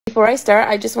Before I start,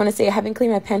 I just want to say I haven't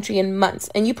cleaned my pantry in months,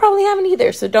 and you probably haven't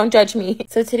either, so don't judge me.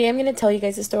 So today I'm going to tell you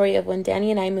guys the story of when Danny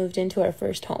and I moved into our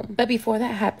first home. But before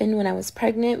that happened, when I was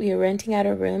pregnant, we were renting out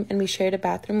a room and we shared a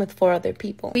bathroom with 4 other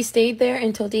people. We stayed there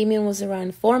until Damien was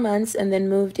around 4 months and then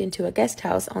moved into a guest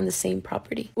house on the same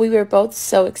property. We were both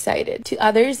so excited. To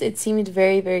others, it seemed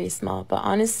very, very small, but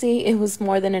honestly, it was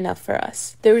more than enough for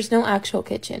us. There was no actual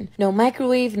kitchen, no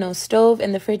microwave, no stove,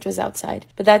 and the fridge was outside,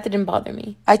 but that didn't bother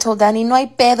me. I told Danny, no hay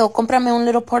pedo, cómprame un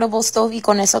little portable stove y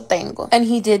con eso tengo. And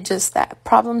he did just that.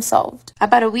 Problem solved.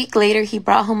 About a week later, he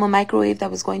brought home a microwave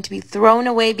that was going to be thrown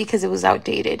away because it was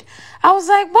outdated. I was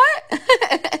like,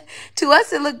 what? To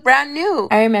us, it looked brand new.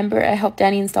 I remember I helped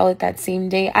Danny install it that same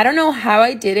day. I don't know how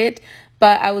I did it,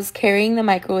 but I was carrying the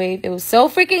microwave. It was so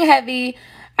freaking heavy.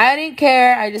 I didn't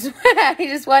care. I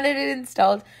just wanted it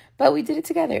installed. But we did it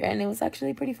together, and it was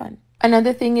actually pretty fun.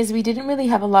 Another thing is we didn't really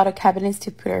have a lot of cabinets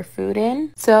to put our food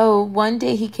in. So one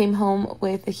day he came home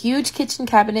with a huge kitchen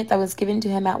cabinet that was given to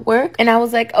him at work. And I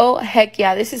was like, oh, heck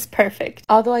yeah, this is perfect.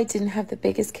 Although I didn't have the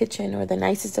biggest kitchen or the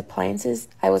nicest appliances,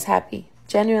 I was happy.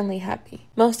 Genuinely happy.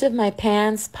 Most of my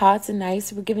pans, pots, and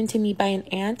knives were given to me by an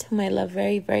aunt whom I love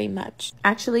very, very much.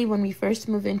 Actually, when we first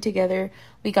moved in together,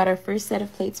 we got our first set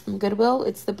of plates from Goodwill.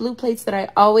 It's the blue plates that I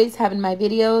always have in my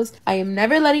videos. I am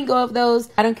never letting go of those.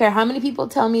 I don't care how many people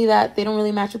tell me that they don't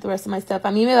really match with the rest of my stuff. A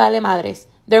mí me vale madres.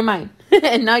 They're mine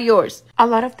and not yours. A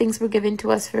lot of things were given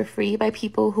to us for free by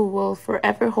people who will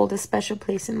forever hold a special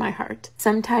place in my heart.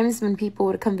 Sometimes when people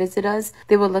would come visit us,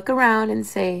 they would look around and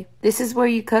say, "This is where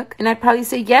you cook?" And I'd probably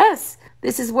say, "Yes.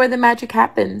 This is where the magic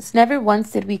happens." Never once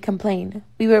did we complain.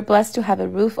 We were blessed to have a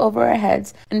roof over our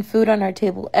heads and food on our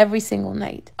table every single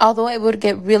night. Although it would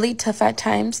get really tough at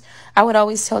times, I would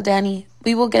always tell Danny,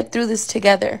 we will get through this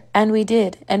together. And we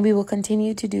did, and we will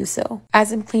continue to do so.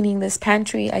 As I'm cleaning this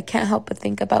pantry, I can't help but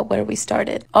think about where we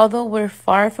started. Although we're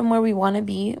far from where we want to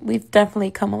be, we've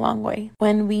definitely come a long way.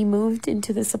 When we moved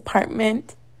into this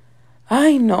apartment,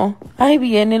 I know, I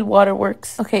be in el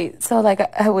waterworks. Okay, so like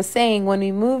I was saying, when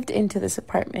we moved into this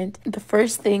apartment, the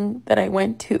first thing that I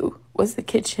went to was the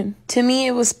kitchen. To me,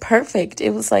 it was perfect.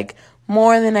 It was like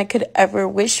more than I could ever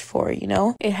wish for, you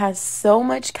know? It has so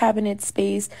much cabinet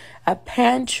space, a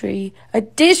pantry, a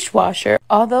dishwasher.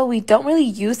 Although we don't really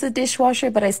use the dishwasher,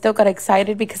 but I still got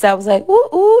excited because I was like,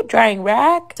 ooh, drying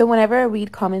rack. So whenever I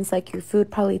read comments like your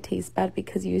food probably tastes bad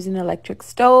because you use an electric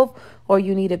stove, or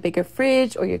you need a bigger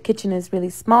fridge, or your kitchen is really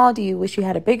small, do you wish you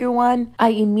had a bigger one? I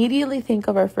immediately think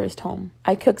of our first home.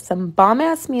 I cooked some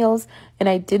bomb-ass meals, and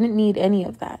I didn't need any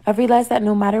of that. I've realized that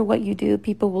no matter what you do,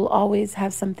 people will always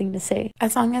have something to say.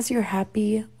 As long as you're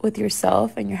happy with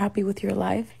yourself and you're happy with your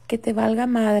life, que te valga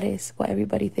madres what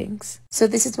everybody thinks. So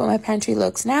this is what my pantry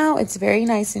looks now. It's very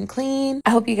nice and clean.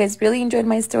 I hope you guys really enjoyed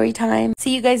my story time.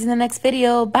 See you guys in the next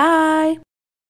video. Bye!